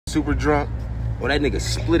Super drunk. Well, that nigga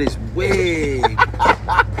split his wig.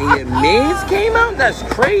 And your mans came out? That's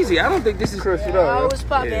crazy. I don't think this is... Chris, I was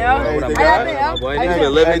popping, yo. How the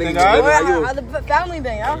family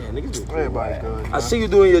been, yo? Everybody's good. I see you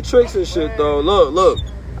doing your tricks and shit, though. Look.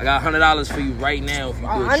 I got $100 for you right now if you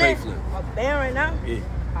do a tray flip. A band right now? Yeah.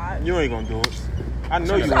 You ain't gonna do it. I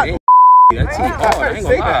know you ain't. That's hard. I ain't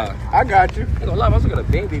gonna lie. I got you. I ain't gonna lie. I also got a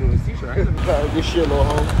Band-Aid on this t-shirt. Good shit, little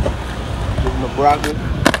homie. Give him a broccoli.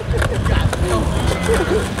 Stay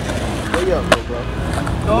up, little bro.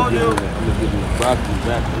 I'm gonna give you a broccoli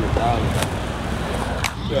back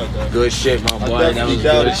 $100. Good shit, my boy. That was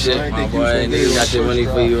good shit, my boy. Nigga got your money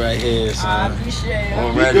for you right here, son. I appreciate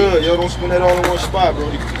it. Be good. Yo, don't spend that all in one spot, bro.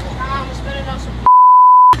 I'm spending on some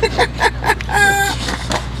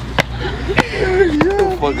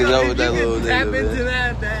What the fuck is up with that little nigga, tap man? into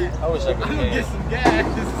that, man. I wish I could get some gas.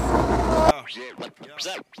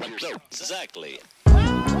 Exactly.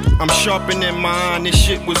 I'm sharpening my iron, this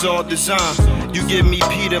shit was all designed. You give me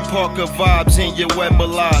Peter Parker vibes in your web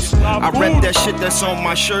of lies. I rep that shit that's on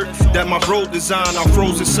my shirt, that my bro designed, I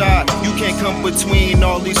froze aside. You can't come between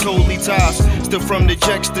all these holy ties. Still from the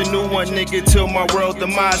jacks, the new one, nigga, till my world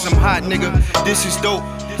demise. I'm hot, nigga, this is dope.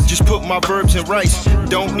 Just put my verbs in rice.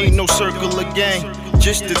 Don't need no circle of gang,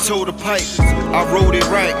 just to toe the pipe. I wrote it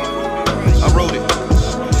right, I wrote it.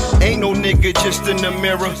 Ain't no nigga just in the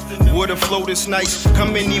mirror with a flow that's nice.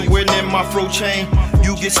 Come anywhere near my fro chain,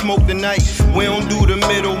 you get smoked tonight. We don't do the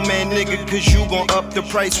middle man, nigga, cause you gon' up the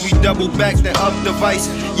price. We double back, then up the vice.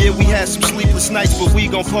 Yeah, we had some sleepless nights, but we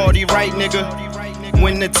gon' party right, nigga.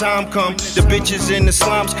 When the time come, the bitches and the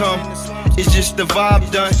slimes come. It's just the vibe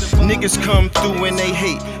done. Niggas come through and they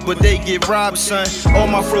hate, but they get robbed, son. All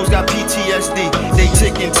my fros got PTSD. They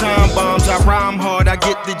ticking time bombs. I rhyme hard, I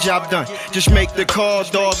get the job done. Just make the call,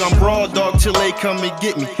 dog. I'm raw, dog, till they come and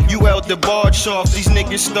get me. You out the barge soft. These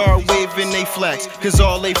niggas start waving they flags, cause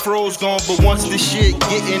all they fros gone. But once the shit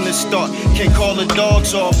get in the start, can't call the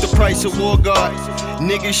dogs off. The price of war guard.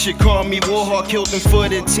 Niggas should call me Warhawk, killed them for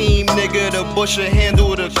the team, nigga. The busher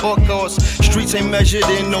handle the court costs. Streets ain't measured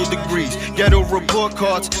in no degrees. Ghetto report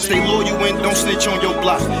cards. Stay loyal and don't snitch on your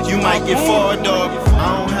block. You might get far, dog.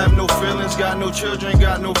 I don't have no feelings, got no children,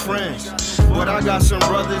 got no friends. But I got some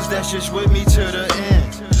brothers that's just with me to the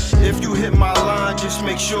end. If you hit my line, just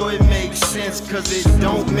make sure it makes sense. Cause it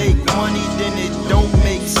don't make money, then it don't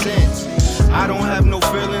make sense. I don't have no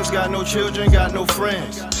feelings, got no children, got no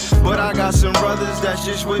friends. But I got some brothers that's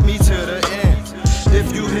just with me to the end.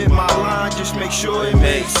 If you hit my line, just make sure it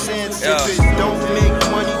makes sense. If it don't make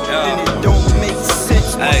money, then it don't make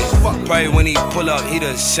sense. Hey, probably when he pull up, he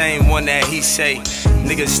the same one that he say.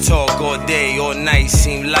 Niggas talk all day, all night,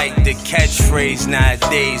 seem like the catchphrase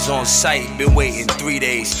nowadays. On site, been waiting 3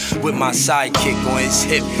 days with my sidekick on his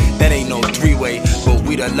hip. That ain't no three-way, but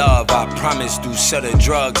we the love. I promise through set of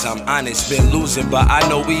drugs, I'm honest. Been losing, but I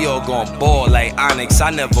know we all gon' ball like Onyx. I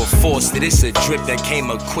never forced it, it's a drip that came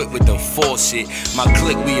equipped with the faucet. My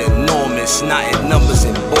clique, we enormous, not in numbers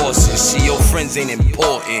and bosses. See, your friends ain't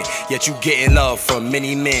important, yet you getting love from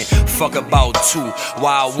many men. Fuck about two,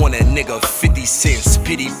 why I want a nigga 50 cents.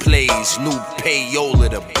 Pity plays, new payola,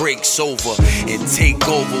 the break's over and take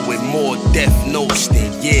over with more death notes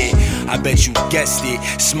than yeah. I bet you guessed it,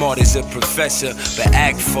 smart as a professor, but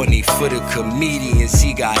act funny for the comedians.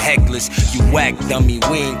 He got hecklers, you whack dummy,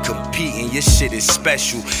 we ain't competing. Your shit is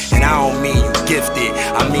special, and I don't mean you gifted,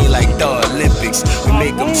 I mean like the Olympics. We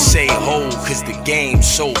make them say ho, cause the game's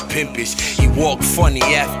so pimpish. He walk funny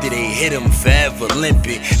after they hit him, forever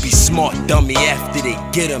limping. Be smart dummy after they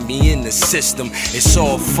get him, he in the system. It's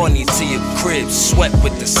all funny to your crib, sweat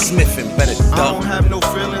with the Smith and better duck. I don't have no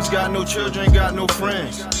feelings, got no children, got no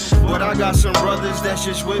friends. But I got some brothers that's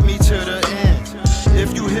just with me to the end.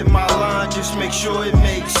 If you hit my line, just make sure it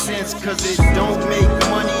makes sense. Cause it don't make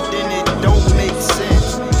money, then it don't make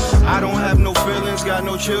sense. I don't have no feelings, got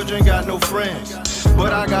no children, got no friends.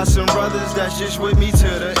 But I got some brothers that's just with me to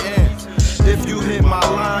the end. If you hit my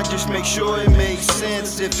line, just make sure it makes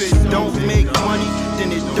sense. If it don't make money,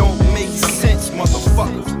 then it don't make sense,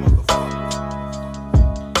 motherfucker.